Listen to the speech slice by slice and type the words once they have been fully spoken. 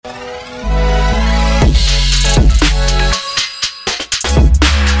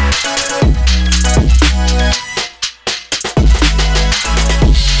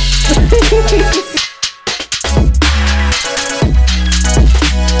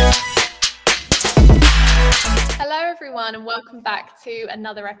everyone, and welcome back to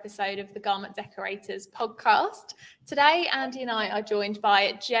another episode of the Garment Decorators podcast. Today, Andy and I are joined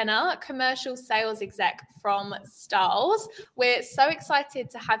by Jenna, commercial sales exec from Stahls. We're so excited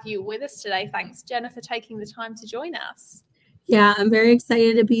to have you with us today. Thanks, Jenna, for taking the time to join us. Yeah, I'm very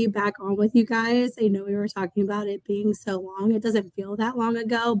excited to be back on with you guys. I know we were talking about it being so long. It doesn't feel that long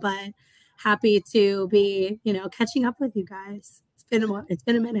ago, but happy to be, catching up with you guys. It's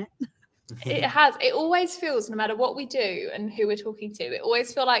been a minute. It has. It always feels, no matter what we do and who we're talking to, it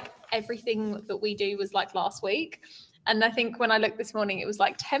always feels like everything that we do was like last week. And I think when I looked this morning, it was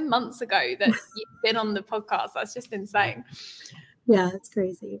like 10 months ago that you've been on the podcast. That's just insane. Yeah, it's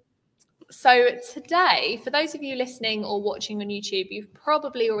crazy. So today, for those of you listening or watching on YouTube, you've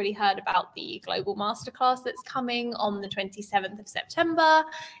probably already heard about the global masterclass that's coming on the 27th of September.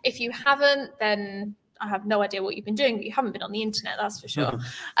 If you haven't, then I have no idea what you've been doing, but you haven't been on the internet, that's for sure.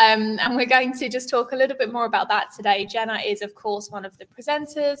 And we're going to just talk a little bit more about that today. Jenna is, of course, one of the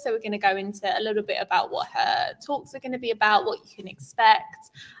presenters. So we're going to go into a little bit about what her talks are going to be about, what you can expect,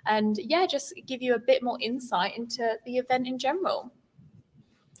 and just give you a bit more insight into the event in general.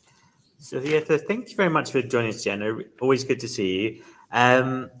 So thank you very much for joining us, Jenna. Always good to see you.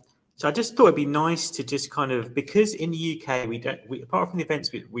 So I just thought it'd be nice to just kind of, because in the UK, apart from the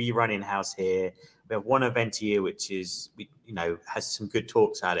events we run in-house here, we have one event a year, which is, has some good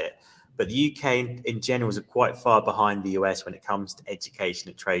talks at it. But the UK in general is quite far behind the US when it comes to education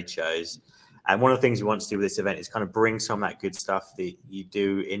at trade shows. And one of the things we want to do with this event is kind of bring some of that good stuff that you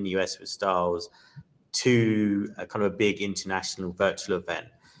do in the US with Stahls to a kind of a big international virtual event.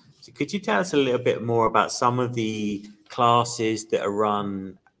 So could you tell us a little bit more about some of the classes that are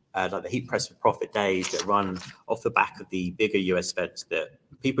run, like the Heat Press for Profit days that run off the back of the bigger US events that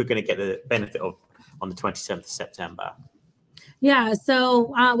people are going to get the benefit of on the 27th of September? Yeah,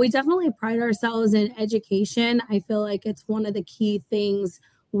 so we definitely pride ourselves in education. I feel like it's one of the key things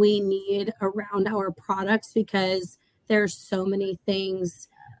we need around our products because there's so many things,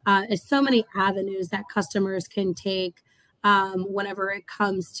 so many avenues that customers can take whenever it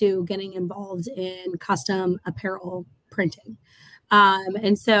comes to getting involved in custom apparel printing.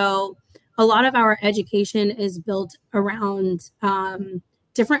 And so a lot of our education is built around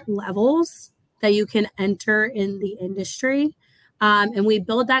different levels that you can enter in the industry. And we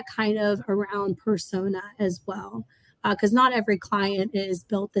build that kind of around persona as well, because not every client is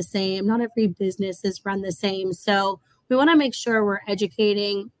built the same. Not every business is run the same. So we want to make sure we're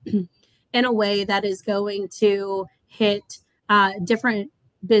educating in a way that is going to hit different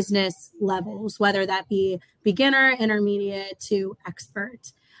business levels, whether that be beginner, intermediate to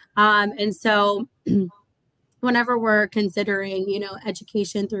expert. And so whenever we're considering,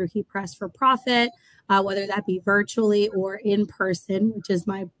 education through Heat Press for Profit, whether that be virtually or in person, which is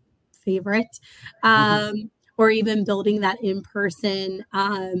my favorite, or even building that in-person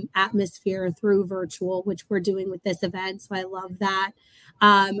atmosphere through virtual, which we're doing with this event. So I love that.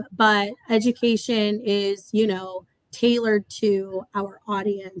 But education is, tailored to our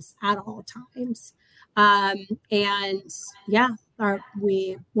audience at all times.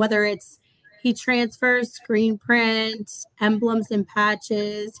 Whether it's heat transfers, screen print, emblems and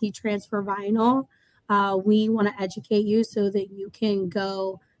patches, heat transfer vinyl, we want to educate you so that you can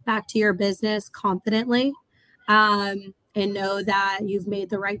go back to your business confidently and know that you've made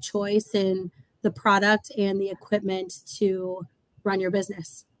the right choice in the product and the equipment to run your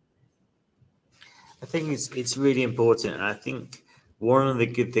business. I think it's really important. And I think one of the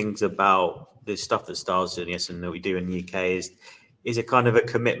good things about the stuff that Stahls doing, and that we do in the UK is a kind of a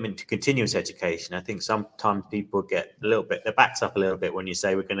commitment to continuous education. I think sometimes people get their backs up a little bit when you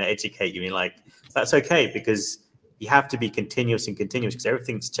say we're going to educate you. And you're like, that's okay, because you have to be continuous because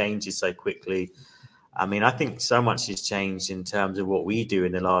everything changes so quickly. I mean, I think so much has changed in terms of what we do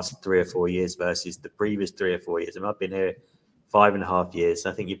in the last 3 or 4 years versus the previous 3 or 4 years. I mean, I've been here 5.5 years.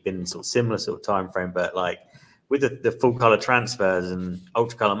 I think you've been sort of similar sort of time frame, but like with the full color transfers and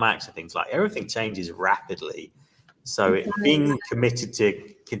ultra color max and things, like everything changes rapidly. So being committed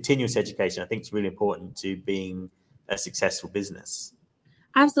to continuous education, I think, is really important to being a successful business.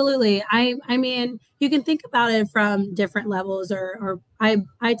 Absolutely. I mean, you can think about it from different levels, or I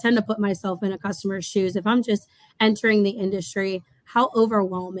tend to put myself in a customer's shoes. If I'm just entering the industry, how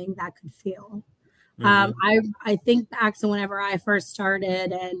overwhelming that could feel. I think back to whenever I first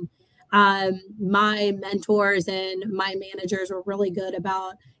started, and my mentors and my managers were really good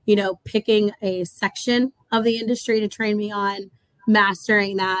about, picking a section of the industry to train me on,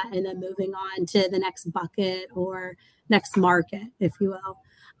 mastering that, and then moving on to the next bucket or next market, if you will.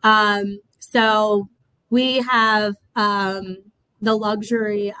 So we have the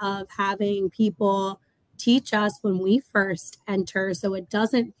luxury of having people teach us when we first enter so it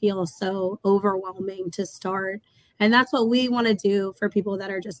doesn't feel so overwhelming to start. And that's what we want to do for people that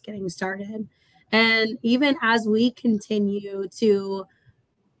are just getting started. And even as we continue to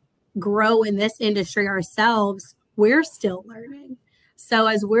grow in this industry ourselves, we're still learning. So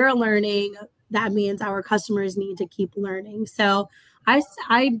as we're learning, that means our customers need to keep learning. So I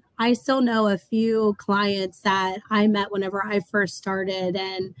still know a few clients that I met whenever I first started,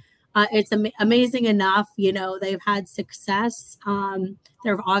 and it's amazing enough. They've had success.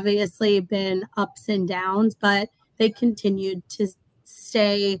 There have obviously been ups and downs, but they continued to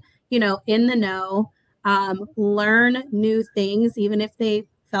stay, in the know, learn new things, even if they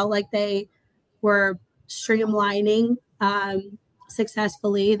felt like they were streamlining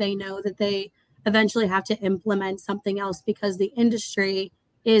successfully. They know that they eventually have to implement something else because the industry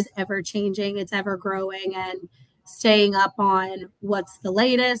is ever changing, it's ever growing, and staying up on what's the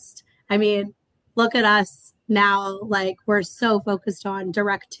latest. I mean, look at us now, like we're so focused on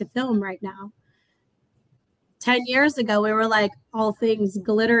direct to film right now. 10 years ago, we were like all things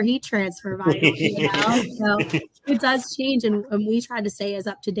glitter heat transfer vinyl, So it does change. And we try to stay as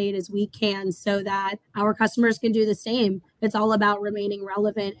up to date as we can so that our customers can do the same. It's all about remaining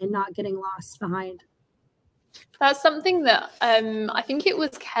relevant and not getting lost behind. That's something that I think it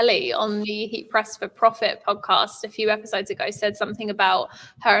was Kelly on the Heat Press for Profit podcast a few episodes ago said something about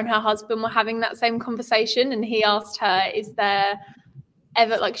her and her husband were having that same conversation. And he asked her, is there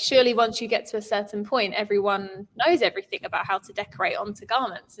ever, like, surely once you get to a certain point, everyone knows everything about how to decorate onto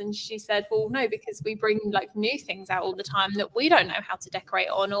garments? And she said, well, no, because we bring like new things out all the time that we don't know how to decorate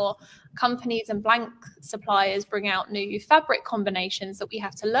on, or companies and blank suppliers bring out new fabric combinations that we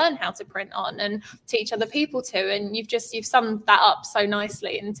have to learn how to print on and teach other people to. And you've summed that up so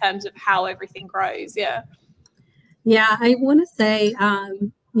nicely in terms of how everything grows. Yeah, I want to say,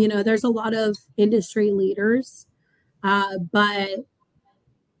 there's a lot of industry leaders, but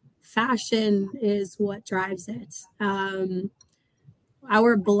fashion is what drives it.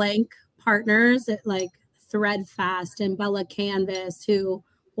 Our blank partners at like Threadfast and Bella Canvas, who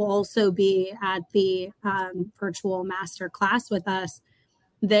will also be at the virtual masterclass with us,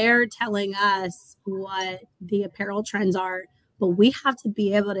 they're telling us what the apparel trends are, but we have to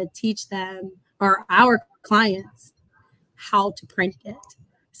be able to teach them, or our clients, how to print it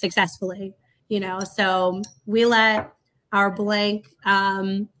successfully. So we let our blank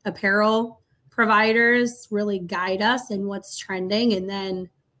apparel providers really guide us in what's trending, and then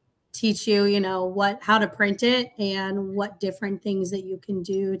teach you, how to print it and what different things that you can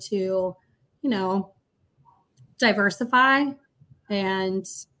do to, diversify and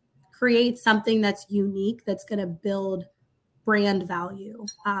create something that's unique, that's going to build brand value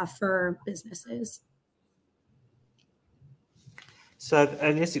for businesses. So,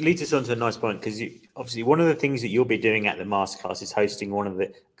 and this leads us on to a nice point, because obviously one of the things that you'll be doing at the masterclass is hosting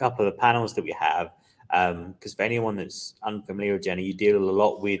couple of the panels that we have. Because for anyone that's unfamiliar with Jenna, you deal a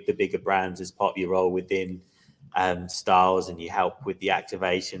lot with the bigger brands as part of your role within Stahls, and you help with the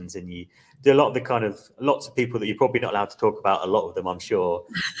activations, and you do a lot of the lots of people that you're probably not allowed to talk about, a lot of them, I'm sure.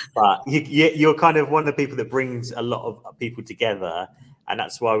 But you're kind of one of the people that brings a lot of people together. And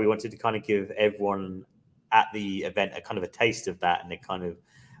that's why we wanted to kind of give everyone at the event a kind of a taste of that, and a kind of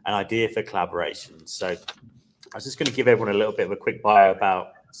an idea for collaboration. So I was just going to give everyone a little bit of a quick bio about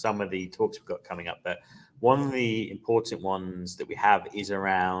some of the talks we've got coming up. But one of the important ones that we have is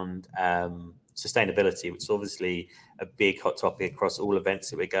around sustainability, which is obviously a big hot topic across all events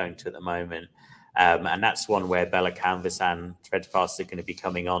that we're going to at the moment. And that's one where Bella Canvas and Threadfast are going to be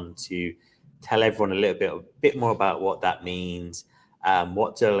coming on to tell everyone a bit more about what that means,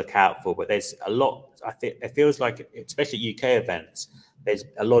 what to look out for. But there's a lot, I think it feels like, especially at UK events, there's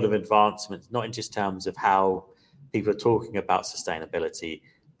a lot of advancements, not in just terms of how people are talking about sustainability,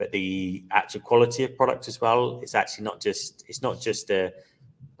 but the actual quality of product as well. It's actually not just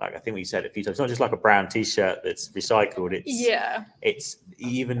like I think we said a few times, it's not just like a brown t-shirt that's recycled. It's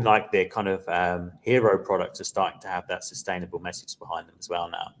even like their kind of hero products are starting to have that sustainable message behind them as well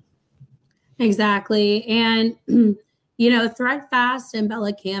now. Exactly. And Threadfast and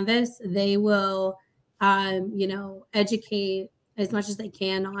Bella Canvas, they will educate as much as they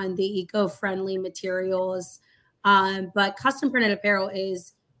can on the eco-friendly materials. But custom printed apparel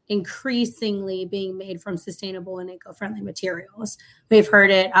is increasingly being made from sustainable and eco-friendly materials. We've heard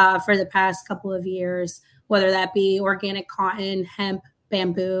it for the past couple of years, whether that be organic cotton, hemp,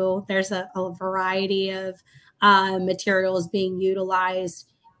 bamboo. There's a variety of materials being utilized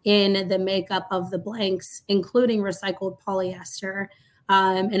in the makeup of the blanks, including recycled polyester.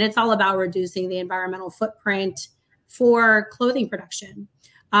 And it's all about reducing the environmental footprint for clothing production.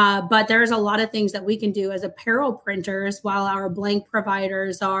 But there's a lot of things that we can do as apparel printers while our blank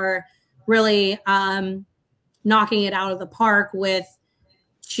providers are really knocking it out of the park with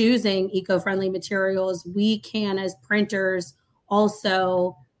choosing eco-friendly materials. We can, as printers,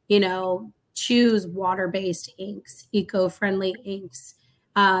 also, choose water-based inks, eco-friendly inks,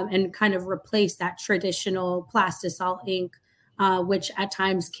 and kind of replace that traditional plastisol ink, which at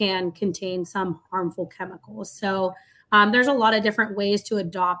times can contain some harmful chemicals. So there's a lot of different ways to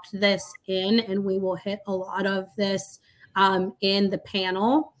adopt this in, and we will hit a lot of this in the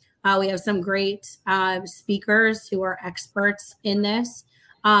panel. We have some great speakers who are experts in this.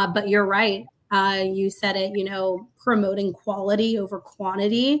 But you're right. You said it, promoting quality over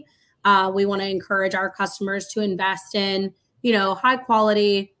quantity. We want to encourage our customers to invest in, high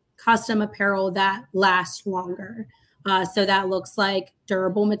quality custom apparel that lasts longer. So that looks like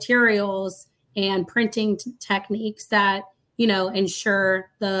durable materials and printing techniques that,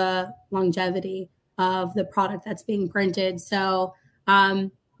 ensure the longevity of the product that's being printed. So,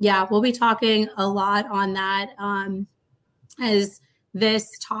 we'll be talking a lot on that as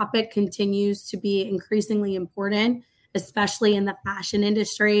this topic continues to be increasingly important, especially in the fashion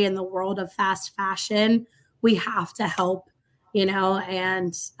industry and the world of fast fashion. We have to help,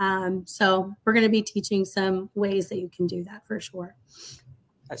 and so we're going to be teaching some ways that you can do that for sure.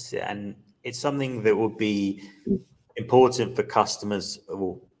 That's it. And it's something that will be important for customers,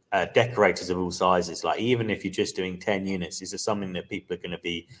 decorators of all sizes. Like, even if you're just doing 10 units, this is something that people are going to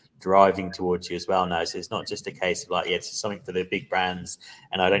be driving towards you as well now. So it's not just a case of like, it's something for the big brands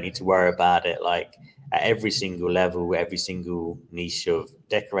and I don't need to worry about it. Like, at every single level, every single niche of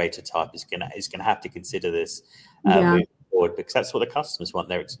decorator type is going to have to consider this moving forward, because that's what the customers want.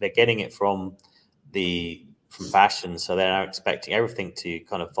 They're getting it from fashion, so they're now expecting everything to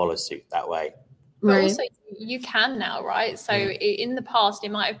kind of follow suit that way. But also you can now, right? So in the past,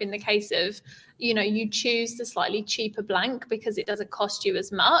 it might have been the case of, you choose the slightly cheaper blank because it doesn't cost you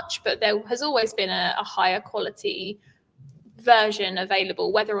as much, but there has always been a higher quality version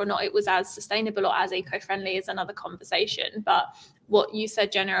available. Whether or not it was as sustainable or as eco-friendly is another conversation. But what you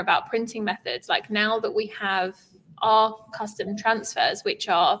said, Jenna, about printing methods, like now that we have our custom transfers, which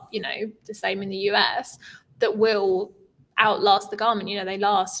are, the same in the US, that will outlast the garment. They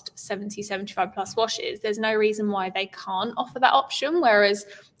last 70, 75 plus washes. There's no reason why they can't offer that option. Whereas,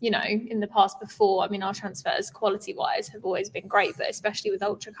 in the past before, our transfers quality wise have always been great, but especially with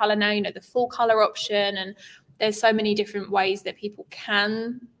ultra color now, the full color option, and there's so many different ways that people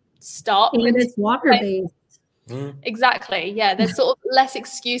can start. And it's water-based. Exactly. Yeah. There's sort of less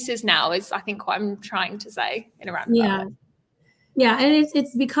excuses now, is I think what I'm trying to say in a roundabout way. Yeah, and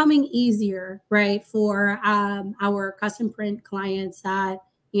it's becoming easier, right, for our custom print clients that,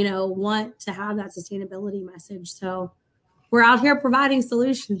 want to have that sustainability message. So we're out here providing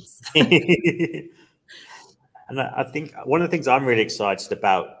solutions. And I think one of the things I'm really excited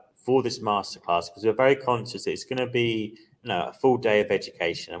about for this masterclass, because we're very conscious that it's going to be a full day of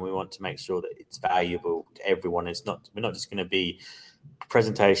education, and we want to make sure that it's valuable to everyone. We're not just going to be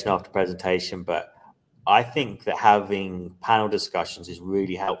presentation after presentation, but I think that having panel discussions is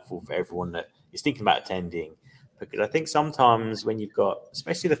really helpful for everyone that is thinking about attending, because I think sometimes when you've got,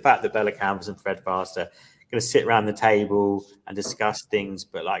 especially the fact that Bella Canvas and Threadfast are going to sit around the table and discuss things,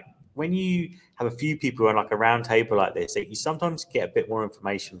 but like when you have a few people on like a round table like this, you sometimes get a bit more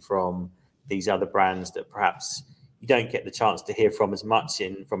information from these other brands that perhaps you don't get the chance to hear from as much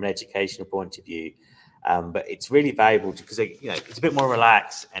from an educational point of view. But it's really valuable because it's a bit more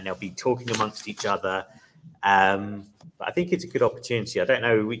relaxed and they'll be talking amongst each other. But I think it's a good opportunity. I don't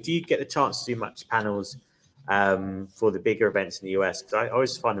know, do you get the chance to do much panels for the bigger events in the US? Because I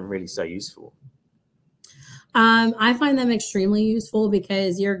always find them really so useful. I find them extremely useful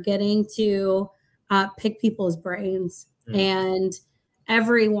because you're getting to pick people's brains, and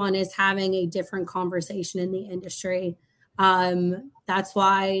everyone is having a different conversation in the industry. That's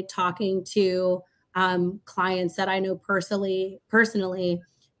why talking to clients that I know personally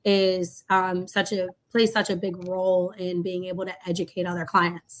is plays such a big role in being able to educate other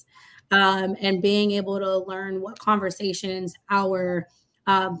clients and being able to learn what conversations our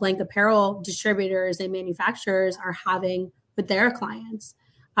blank apparel distributors and manufacturers are having with their clients.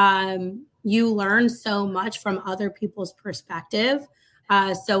 You learn so much from other people's perspective.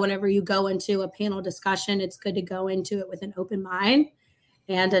 So whenever you go into a panel discussion, it's good to go into it with an open mind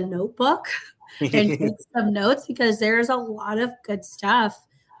and a notebook and take some notes, because there's a lot of good stuff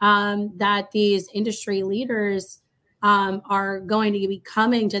that these industry leaders are going to be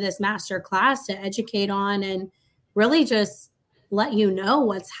coming to this master class to educate on and really just let you know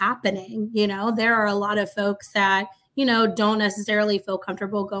what's happening. There are a lot of folks that don't necessarily feel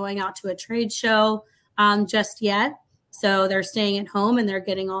comfortable going out to a trade show just yet. So they're staying at home and they're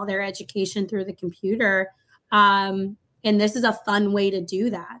getting all their education through the computer. And this is a fun way to do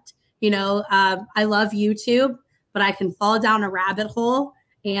that. I love YouTube, but I can fall down a rabbit hole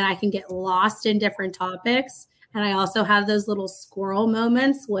and I can get lost in different topics. And I also have those little squirrel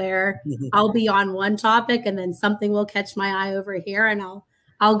moments where I'll be on one topic and then something will catch my eye over here and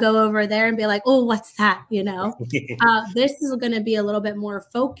I'll go over there and be like, oh, what's that? This is going to be a little bit more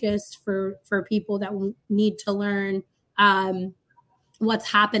focused for people that need to learn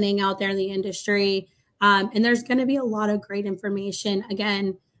what's happening out there in the industry. And there's going to be a lot of great information.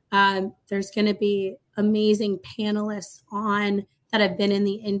 Again, there's going to be amazing panelists on that have been in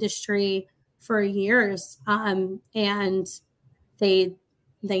the industry for years. And they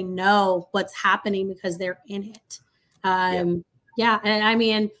know what's happening because they're in it. Yeah. And I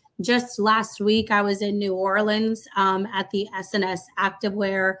mean, just last week, I was in New Orleans at the SNS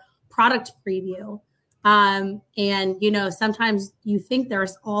Activewear product preview. And, sometimes you think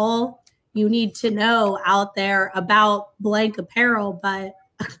there's all you need to know out there about blank apparel, but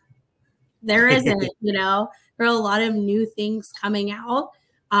there isn't, there are a lot of new things coming out,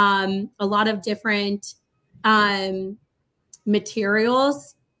 a lot of different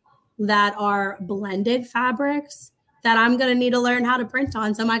materials that are blended fabrics that I'm going to need to learn how to print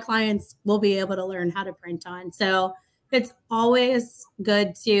on. So my clients will be able to learn how to print on. So it's always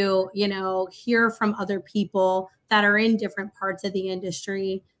good to, hear from other people that are in different parts of the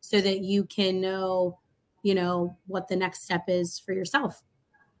industry so that you can know, what the next step is for yourself.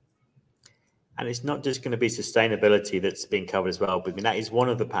 And it's not just going to be sustainability that's being covered as well. But I mean, that is one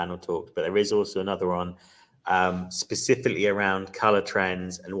of the panel talks, but there is also another on specifically around color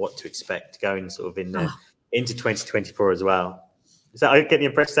trends and what to expect going sort of into 2024 as well. So I get the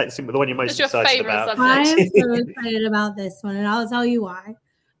impression that's the one you're most excited about. I'm so excited about this one, and I'll tell you why.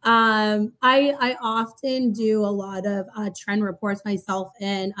 I often do a lot of trend reports myself,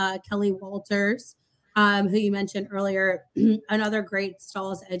 and Kelly Walters, who you mentioned earlier, another great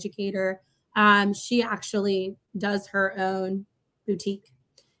Stahls educator. She actually does her own boutique.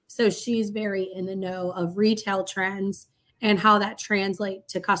 So she's very in the know of retail trends and how that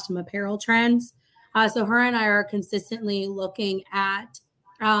translates to custom apparel trends. So her and I are consistently looking at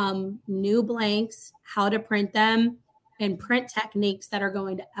new blanks, how to print them, and print techniques that are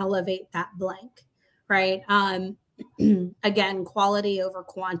going to elevate that blank, right? Again, quality over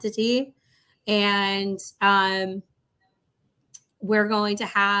quantity. And we're going to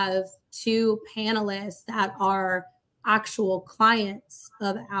have 2 panelists that are actual clients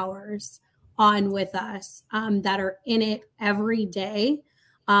of ours on with us that are in it every day.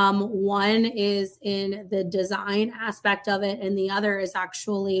 One is in the design aspect of it, and the other is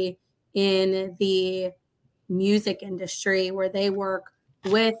actually in the music industry where they work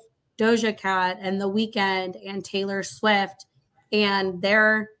with Doja Cat and The Weeknd and Taylor Swift. And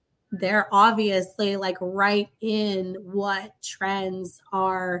they're obviously like right in what trends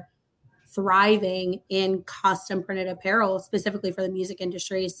are thriving in custom printed apparel, specifically for the music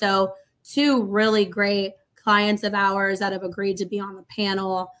industry. So 2 really great clients of ours that have agreed to be on the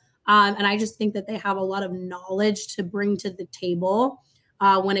panel. And I just think that they have a lot of knowledge to bring to the table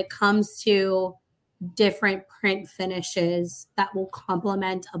when it comes to different print finishes that will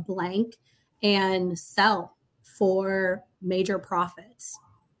complement a blank and sell for major profits.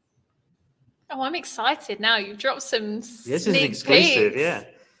 Oh, I'm excited now. You've dropped some This is an exclusive, yeah.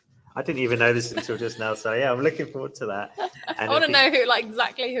 I didn't even know this until just now. So, yeah, I'm looking forward to that. And I want to know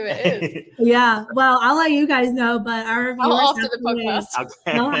exactly who it is. Yeah, well, I'll let you guys know, but our viewers after the podcast.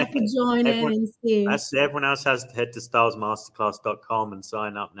 They'll have to join in and see. Everyone else has to head to stahlsmasterclass.com and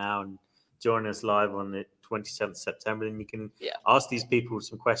sign up now and join us live on the 27th September. And you can ask these people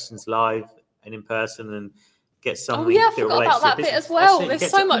some questions live and in person and get something. Oh, yeah, I forgot about that bit as well.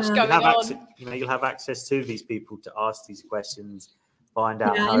 There's so much going on. You'll have access to these people to ask these questions. Find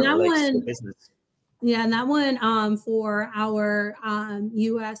out how it relates to the business. Yeah, and that one for our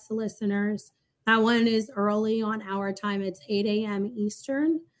U.S. listeners, that one is early on our time. It's 8 a.m.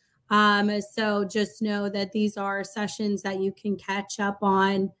 Eastern. So just know that these are sessions that you can catch up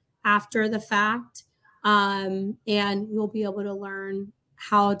on after the fact, and you'll be able to learn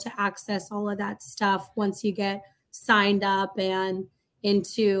how to access all of that stuff once you get signed up and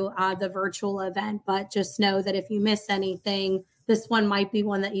into the virtual event. But just know that if you miss anything, this one might be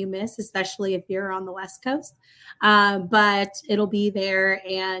one that you miss, especially if you're on the West Coast. But it'll be there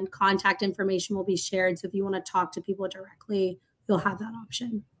and contact information will be shared. So if you want to talk to people directly, you'll have that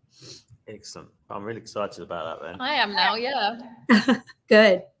option. Excellent. I'm really excited about that then. I am now, yeah.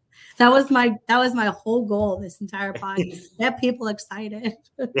 Good. That was my whole goal this entire podcast. Get people excited.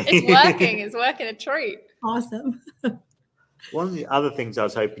 It's working. It's working a treat. Awesome. One of the other things I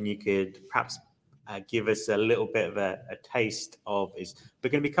was hoping you could perhaps give us a little bit of a taste of is we're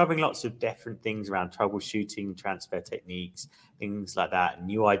going to be covering lots of different things around troubleshooting, transfer techniques, things like that,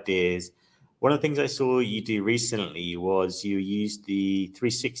 new ideas. One of the things I saw you do recently was you used the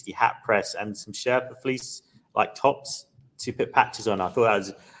 360 hat press and some Sherpa fleece like tops to put patches on. I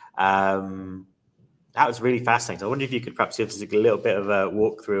thought that was really fascinating. I wonder if you could perhaps give us a little bit of a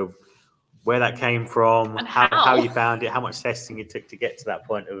walkthrough of where that came from, and how you found it, how much testing it took to get to that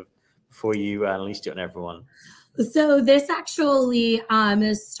point of before you unleashed it on everyone. So this actually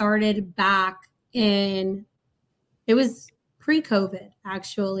started back it was pre-COVID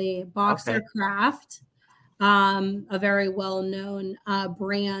actually. Boxer Craft, a very well-known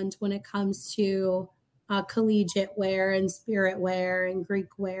brand when it comes to collegiate wear and spirit wear and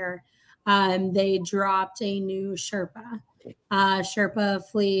Greek wear. They dropped a new Sherpa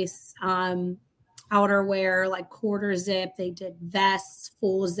fleece outerwear, like quarter zip. They did vests,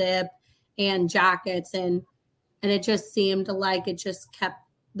 full zip, and jackets, and it just seemed like it just kept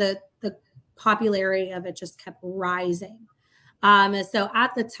the popularity of it just kept rising. So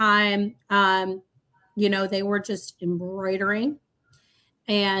at the time, they were just embroidering,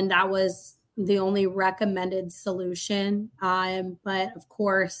 and that was the only recommended solution. But of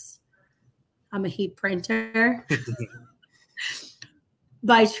course, I'm a heat printer.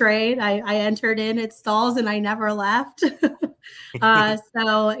 By trade, I entered in at Stahls and I never left.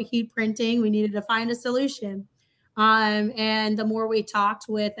 So heat printing, we needed to find a solution. And the more we talked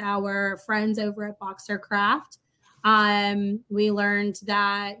with our friends over at Boxer Craft, we learned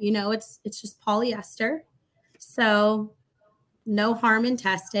that, it's just polyester. So no harm in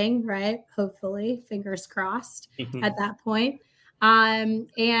testing, right? Hopefully, fingers crossed at that point.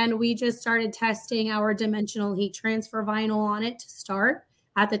 And we just started testing our dimensional heat transfer vinyl on it to start.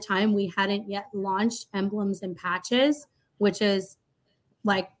 At the time, we hadn't yet launched emblems and patches, which is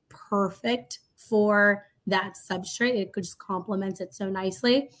like perfect for that substrate. It just complements it so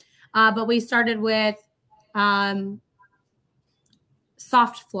nicely. But we started with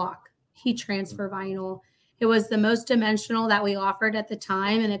soft flock heat transfer vinyl. It was the most dimensional that we offered at the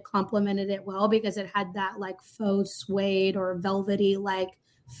time, and it complemented it well because it had that like faux suede or velvety like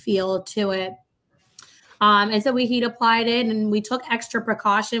feel to it. And so we heat applied it, and we took extra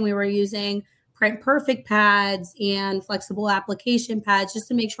precaution. We were using print perfect pads and flexible application pads just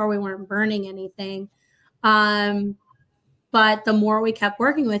to make sure we weren't burning anything. But the more we kept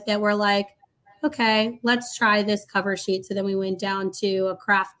working with it, we're like, okay, let's try this cover sheet. So then we went down to a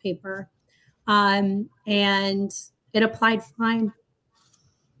craft paper, and it applied fine.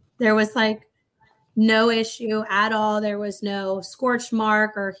 There was like no issue at all. There was no scorch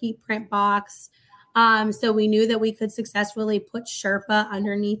mark or heat print box. So we knew that we could successfully put Sherpa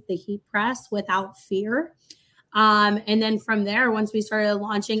underneath the heat press without fear. And then from there, once we started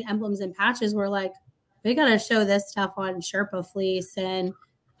launching emblems and patches, we're like, we got to show this stuff on Sherpa fleece and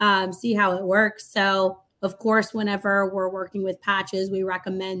see how it works. So of course, whenever we're working with patches, we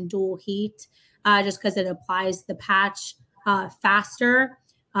recommend dual heat just because it applies the patch faster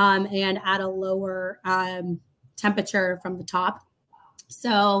and at a lower temperature from the top.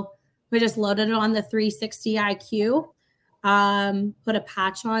 So we just loaded it on the 360 IQ, put a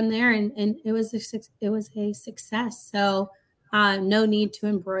patch on there, and it was a success. So no need to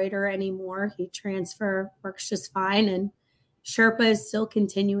embroider anymore. Heat transfer works just fine, and Sherpa is still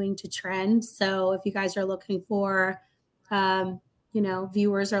continuing to trend. So if you guys are looking for,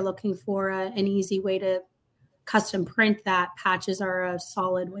 viewers are looking for an easy way to custom print that, patches are a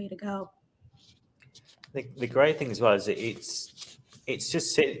solid way to go. The great thing as well is that it's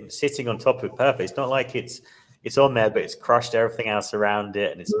just sitting on top of it perfect. It's not like it's on there, but it's crushed everything else around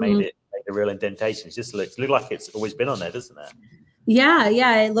it, and it's made a real indentation. It just looks like it's always been on there, doesn't it?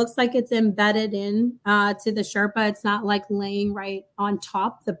 Yeah. It looks like it's embedded in to the Sherpa. It's not like laying right on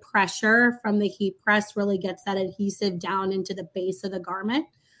top. The pressure from the heat press really gets that adhesive down into the base of the garment.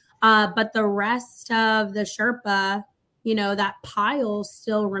 But the rest of the Sherpa, that pile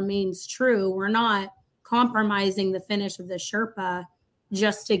still remains true. We're not compromising the finish of the Sherpa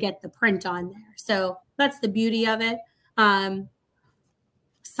just to get the print on there. So that's the beauty of it.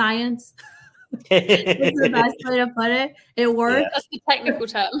 Science. That's the best way to put it. It works. Yeah. That's the technical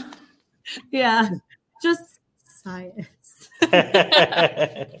term. Yeah, just science.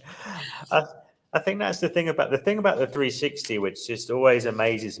 I think that's the thing about the 360, which just always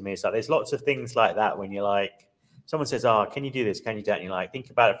amazes me. It's like there's lots of things like that when you're like, someone says, "Oh, can you do this? Can you do that?" And you're like, think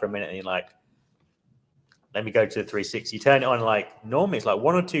about it for a minute, and you're like, let me go to the 360. You turn it on, like normally it's like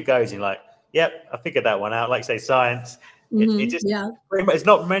 1 or 2 goes, and you're like, yep, I figured that one out. Like say science. It just pretty much, it's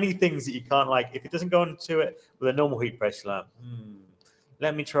not many things that you can't, like, if it doesn't go into it with a normal heat press, like,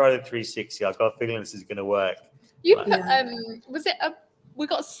 let me try the 360. I've got a feeling this is going to work. You put, was it we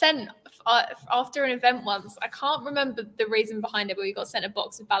got sent after an event once. I can't remember the reason behind it, but we got sent a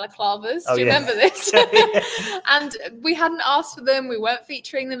box of balaclavas. Do you remember this? And we hadn't asked for them. We weren't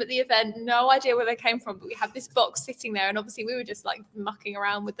featuring them at the event. No idea where they came from, but we had this box sitting there, and obviously we were just like mucking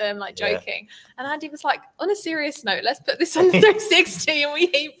around with them, like joking. And Andy was like, on a serious note, let's put this on the 360, and we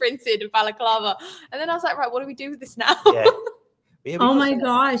heat printed a balaclava. And then I was like, right, what do we do with this now? Oh my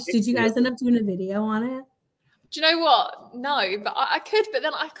gosh. Did you guys end up doing a video on it? Do you know what? No, but I could, but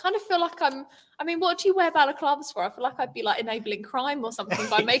then I kind of feel like what do you wear balaclavas for? I feel like I'd be like enabling crime or something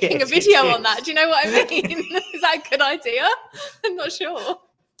by making a video on that. Do you know what I mean? Is that a good idea? I'm not sure.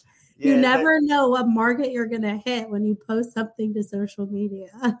 You never know what market you're going to hit when you post something to social media.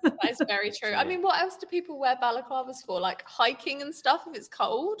 That is very true. I mean, what else do people wear balaclavas for? Like hiking and stuff if it's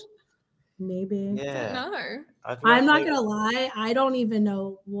cold? Maybe. Yeah. No. I'm not going to lie. I don't even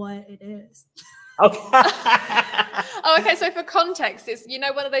know what it is. Okay. Okay. So for context, it's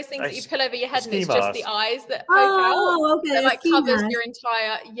one of those things that you pull over your head and it's just the eyes that poke out. Okay. That like covers your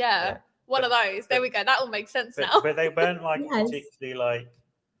entire. One of those. There we go. That all makes sense now. But they weren't like particularly like.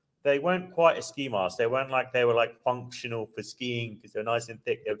 They weren't quite a ski mask. They weren't like they were like functional for skiing because they're nice and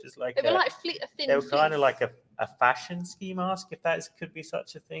thick. They were just like they were like thin. They were kind of like a fashion ski mask, if that could be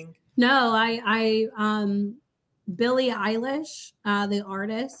such a thing. No, I Billie Eilish, the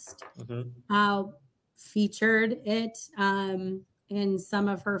artist, featured it in some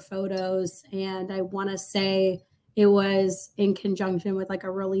of her photos, and I want to say it was in conjunction with like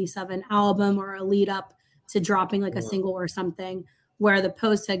a release of an album or a lead up to dropping like a single or something, where the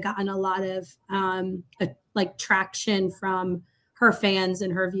post had gotten a lot of like traction from her fans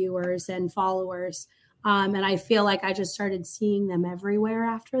and her viewers and followers. And I feel like I just started seeing them everywhere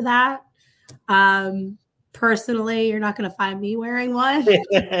after that. Personally, you're not going to find me wearing one.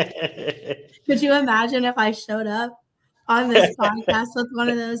 Could you imagine if I showed up on this podcast with one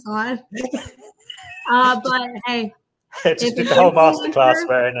of those on? But hey, just did the whole masterclass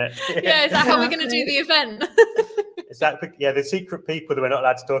wearing it. Yeah, is that how we're going to do the event? Is that the secret people that we're not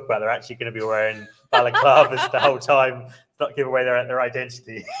allowed to talk about? They're actually going to be wearing balaclavas the whole time, not give away their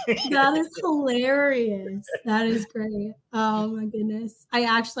identity. That is hilarious. That is great. Oh my goodness, I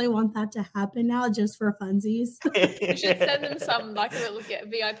actually want that to happen now, just for funsies. You should send them some like a little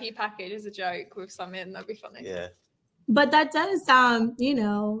VIP package as a joke with some in. That'd be funny. Yeah. But that does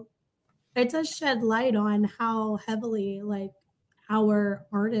it does shed light on how heavily like our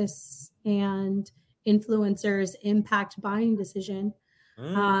artists and influencers impact buying decision.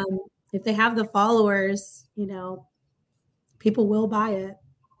 If they have the followers, people will buy it.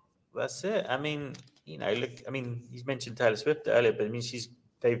 That's it. I mean, look, you mentioned Taylor Swift earlier, but I mean, she's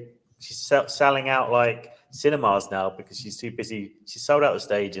selling out like cinemas now because she's too busy. She's sold out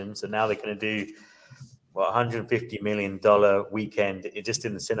the stadiums, and now they're going to do $150 million weekend just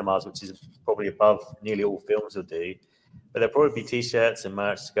in the cinemas, which is probably above nearly all films will do. But there'll probably be T-shirts and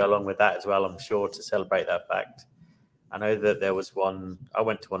merch to go along with that as well, I'm sure, to celebrate that fact. I know that there was one. I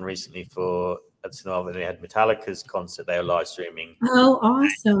went to one recently for when they had Metallica's concert. They were live streaming. Oh,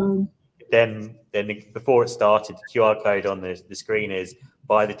 awesome! Then before it started, the QR code on the screen is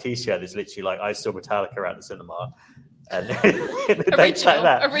buy the T-shirt. There's literally like I saw Metallica at the cinema. And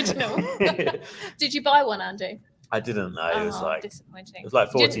original. Did you buy one, Andy? I didn't know. It was like disappointing. It was like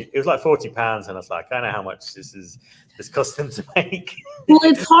 £40, and I was like, I know how much this cost them to make. Well,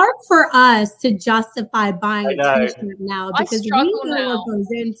 it's hard for us to justify buying a T-shirt now because we know what goes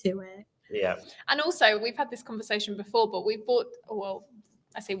into it. Yeah. And also, we've had this conversation before, but we bought. Well,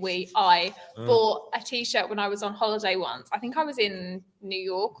 I bought a T-shirt when I was on holiday once. I think I was in New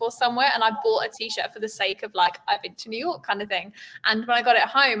York or somewhere, and I bought a T-shirt for the sake of like, I've been to New York kind of thing. And when I got it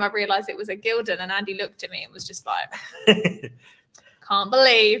home, I realized it was a Gildan, and Andy looked at me and was just like, can't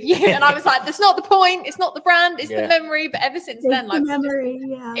believe you. And I was like, that's not the point. It's not the brand. It's the memory. But ever since then, like,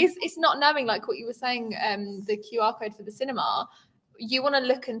 it's not knowing, like what you were saying, the QR code for the cinema. You want to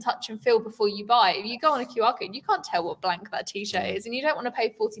look and touch and feel before you buy. If you go on a QR code, you can't tell what blank that T-shirt is, and you don't want to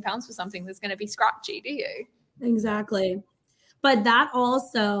pay £40 for something that's going to be scratchy, do you? Exactly. But that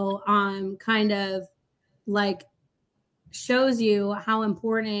also kind of like shows you how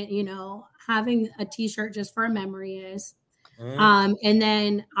important, having a T-shirt just for a memory is. And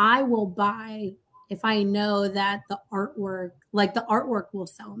then I will buy if I know that the artwork will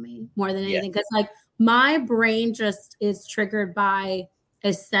sell me more than anything. Because like my brain just is triggered by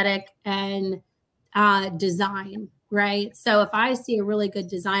aesthetic and design, right? So if I see a really good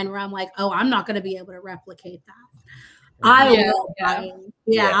design where I'm like, oh, I'm not going to be able to replicate that, I will buy it.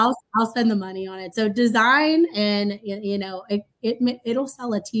 Yeah, I'll spend the money on it. So design, and it'll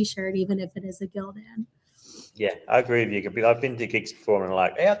sell a t-shirt even if it is a Gildan. Yeah, I agree with you. I've been to gigs before and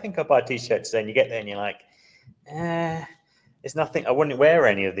like, hey, I think I'll buy t-shirts. Then you get there and you're like, it's nothing. I wouldn't wear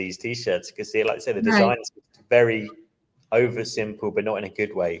any of these t-shirts because, like I said, the design is very over simple, but not in a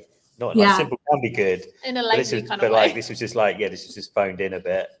good way. Not like simple can be good in a lazy kind of way. Like this was just like, this was just phoned in a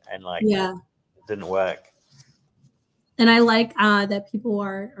bit and like, it didn't work. And I like that people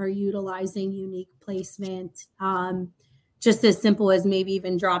are utilizing unique placement, just as simple as maybe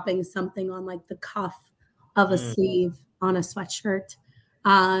even dropping something on like the cuff of a sleeve on a sweatshirt.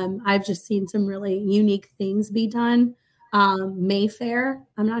 I've just seen some really unique things be done. Mayfair,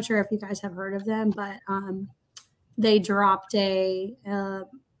 I'm not sure if you guys have heard of them, but they dropped a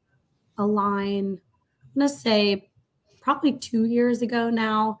line, I'm going to say probably 2 years ago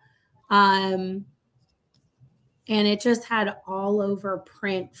now. And it just had all over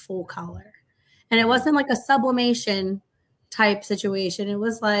print full color. And it wasn't like a sublimation type situation. It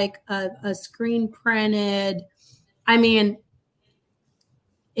was like a screen printed. I mean,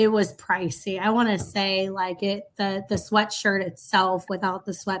 it was pricey. I want to say like the sweatshirt itself without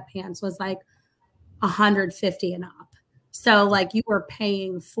the sweatpants was like $150 and up. So like you were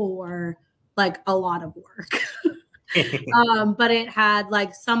paying for like a lot of work. But it had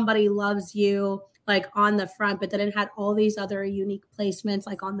like somebody loves you like on the front, but then it had all these other unique placements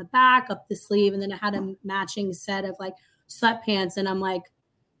like on the back, up the sleeve, and then it had a matching set of like sweatpants. And I'm like,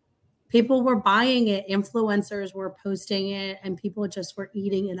 people were buying it, influencers were posting it, and people just were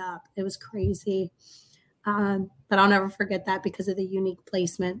eating it up. It was crazy. But I'll never forget that because of the unique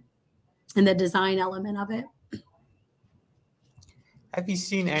placement and the design element of it. Have you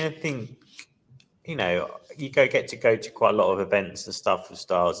seen anything? You get to go to quite a lot of events and stuff with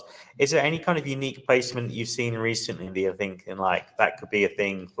Stahls. Is there any kind of unique placement that you've seen recently that you're thinking like that could be a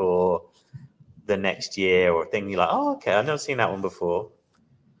thing for the next year, or a thing you're like, oh, okay, I've never seen that one before?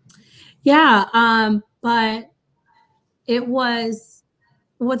 Yeah, but it was,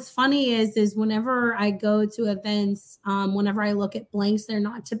 what's funny is whenever I go to events, whenever I look at blanks, they're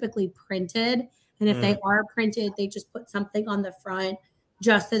not typically printed. And if they are printed, they just put something on the front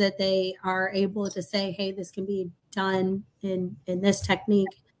just so that they are able to say, hey, this can be done in this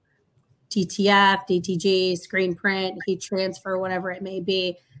technique, DTF, DTG, screen print, heat transfer, whatever it may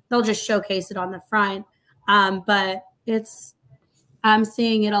be. They'll just showcase it on the front. But I'm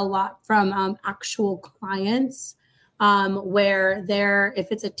seeing it a lot from actual clients where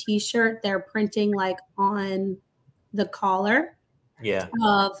if it's a t-shirt, they're printing like on the collar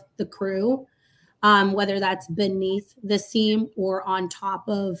of the crew. Whether that's beneath the seam or on top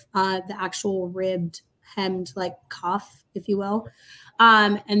of the actual ribbed, hemmed like cuff, if you will.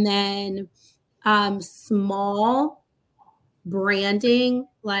 And then small branding,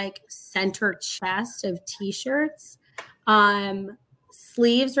 like center chest of t-shirts.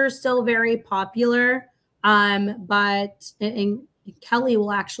 Sleeves are still very popular, but Kelly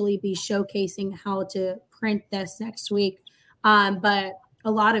will actually be showcasing how to print this next week. But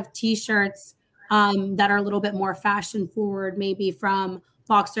a lot of t-shirts that are a little bit more fashion forward, maybe from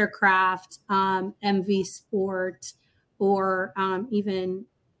Boxer Craft, MV Sport, or even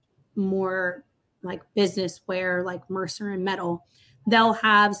more like business wear, like Mercer and Metal. They'll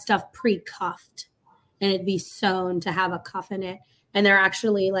have stuff pre-cuffed and it'd be sewn to have a cuff in it. And they're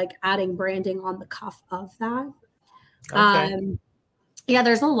actually like adding branding on the cuff of that. Okay.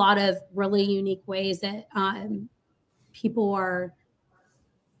 There's a lot of really unique ways that people are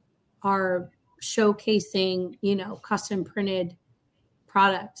showcasing, custom printed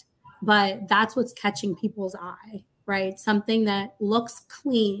product, but that's what's catching people's eye, right? Something that looks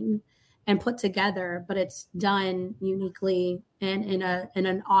clean and put together, but it's done uniquely and in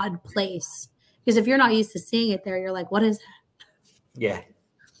an odd place. Because if you're not used to seeing it there, you're like, what is that? Yeah.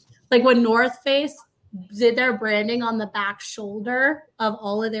 Like when North Face did their branding on the back shoulder of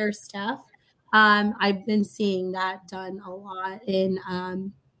all of their stuff, I've been seeing that done a lot in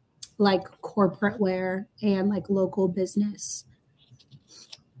like corporate wear and like local business.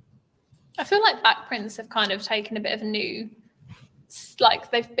 I feel like back prints have kind of taken a bit of a new, like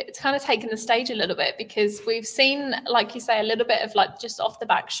it's kind of taken the stage a little bit, because we've seen, like you say, a little bit of like just off the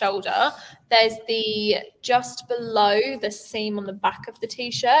back shoulder. There's the just below the seam on the back of the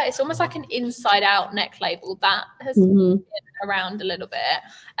t-shirt. It's almost like an inside out neck label that has been around a little bit.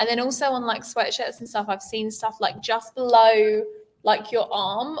 And then also on like sweatshirts and stuff, I've seen stuff like just below like your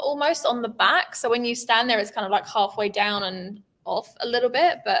arm almost on the back. So when you stand there, it's kind of like halfway down and off a little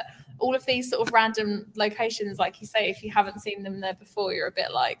bit. But all of these sort of random locations, like you say, if you haven't seen them there before, you're a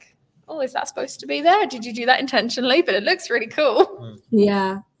bit like, oh, is that supposed to be there? Did you do that intentionally? But it looks really cool.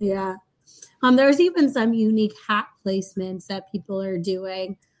 Yeah. There's even some unique hat placements that people are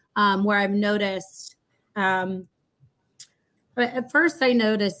doing, where I've noticed. At first, I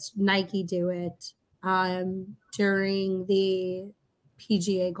noticed Nike do it during the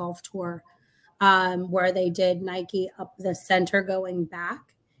PGA Golf Tour, where they did Nike up the center going back.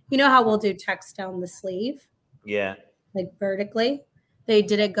 You know how we'll do text down the sleeve? Yeah. Like vertically. They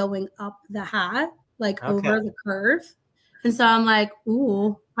did it going up the hat, like over the curve. And so I'm like,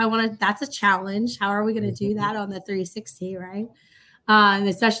 ooh, that's a challenge. How are we going to do that on the 360, right?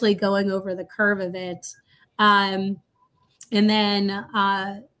 Especially going over the curve of it. And then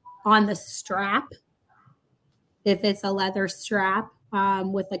on the strap, if it's a leather strap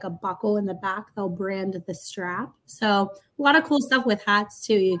with like a buckle in the back, they'll brand the strap. So a lot of cool stuff with hats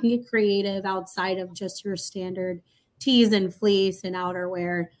too. You can get creative outside of just your standard tees and fleece and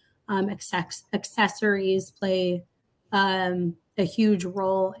outerwear. Accessories play a huge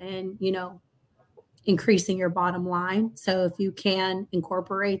role in, increasing your bottom line. So if you can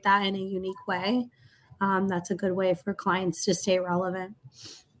incorporate that in a unique way, that's a good way for clients to stay relevant.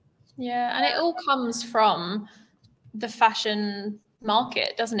 Yeah, and it all comes from the fashion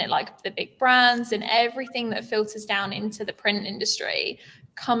market, doesn't it? Like the big brands and everything that filters down into the print industry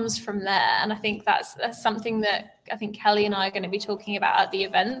comes from there. And I think that's something that I think Kelly and I are going to be talking about at the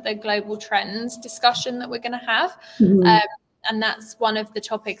event, the global trends discussion that we're going to have. And that's one of the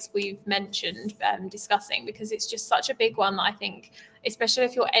topics we've mentioned discussing, because it's just such a big one that I think, especially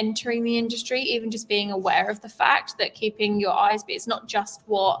if you're entering the industry, even just being aware of the fact that keeping your eyes, but it's not just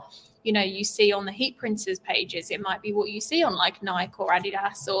what you see on the heat printers pages. It might be what you see on like Nike or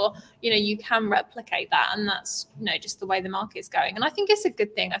Adidas, or you can replicate that, and that's just the way the market's going. And I think it's a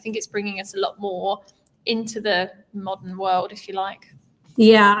good thing. I think it's bringing us a lot more into the modern world, if you like.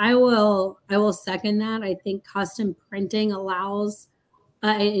 Yeah, I will second that. I think custom printing allows,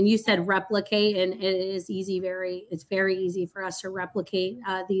 and you said replicate, and it is it's very easy for us to replicate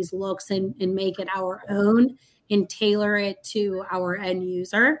these looks and make it our own and tailor it to our end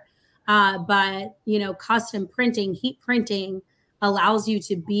user. But custom printing, heat printing allows you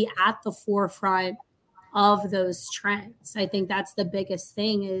to be at the forefront of those trends. I think that's the biggest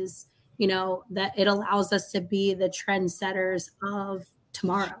thing is, that it allows us to be the trendsetters of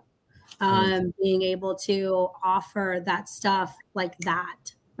tomorrow, being able to offer that stuff like that,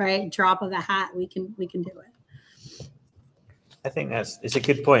 right? Drop of a hat, we can do it. I think it's a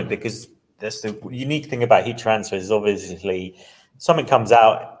good point, because that's the unique thing about heat transfers is obviously something comes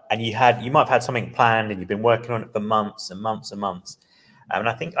out and you might have had something planned and you've been working on it for months and months and months. And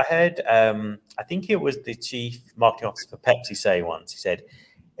I think I heard, I think it was the chief marketing officer for Pepsi say once, he said,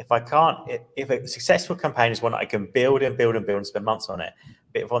 if a successful campaign is one I can build and build and build and spend months on it,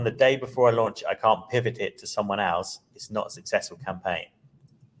 but if on the day before I launch, I can't pivot it to someone else, it's not a successful campaign.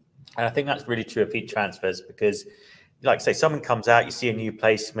 And I think that's really true of heat transfers, because like say someone comes out, you see a new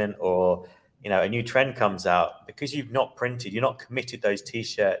placement or, a new trend comes out, because you've not printed, you're not committed those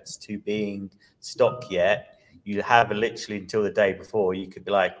T-shirts to being stock yet. You have literally until the day before. You could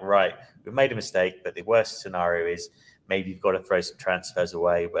be like, right, we've made a mistake, but the worst scenario is maybe you've got to throw some transfers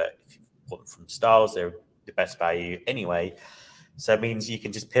away. But if you bought them from Stahls, they're the best value anyway. So it means you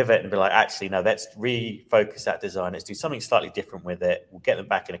can just pivot and be like, actually, no, let's refocus that design. Let's do something slightly different with it. We'll get them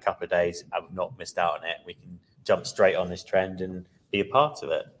back in a couple of days. I've not missed out on it. We can jump straight on this trend and be a part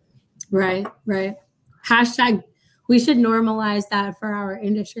of it. Right. Hashtag, we should normalize that for our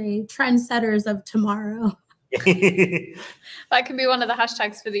industry, trendsetters of tomorrow. That can be one of the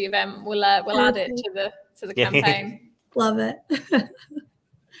hashtags for the event. We'll add it to the campaign. Love it.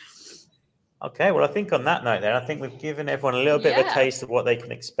 Okay, well, I think on that note then, I think we've given everyone a little bit of a taste of what they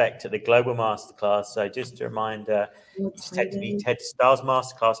can expect at the Global Masterclass. So just a reminder, you just head to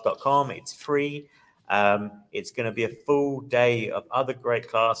stahlsmasterclass.com. It's free. It's going to be a full day of other great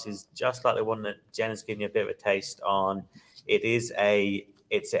classes, just like the one that Jenna's giving you a bit of a taste on. It's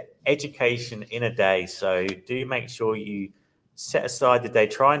an education in a day. So do make sure you set aside the day.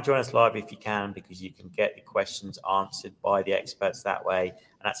 Try and join us live if you can, because you can get the questions answered by the experts that way.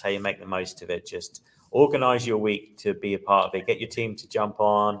 And that's how you make the most of it. Just organize your week to be a part of it. Get your team to jump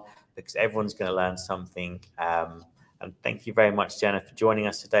on, because everyone's going to learn something. And thank you very much, Jenna, for joining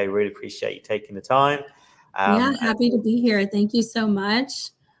us today. Really appreciate you taking the time. Happy to be here. Thank you so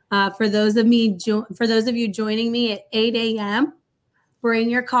much. For those of you joining me at 8 a.m., bring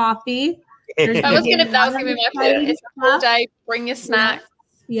your coffee. That was gonna be my tip. It's a full day. Bring your snacks.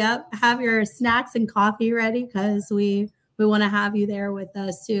 Yep. Have your snacks and coffee ready, because we we want to have you there with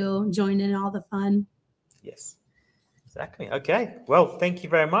us to join in all the fun. Yes, exactly. Okay. Well, thank you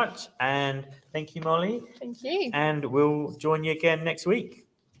very much. And thank you, Molly. Thank you. And we'll join you again next week.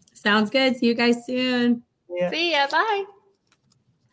 Sounds good. See you guys soon. Yeah. See ya. Bye.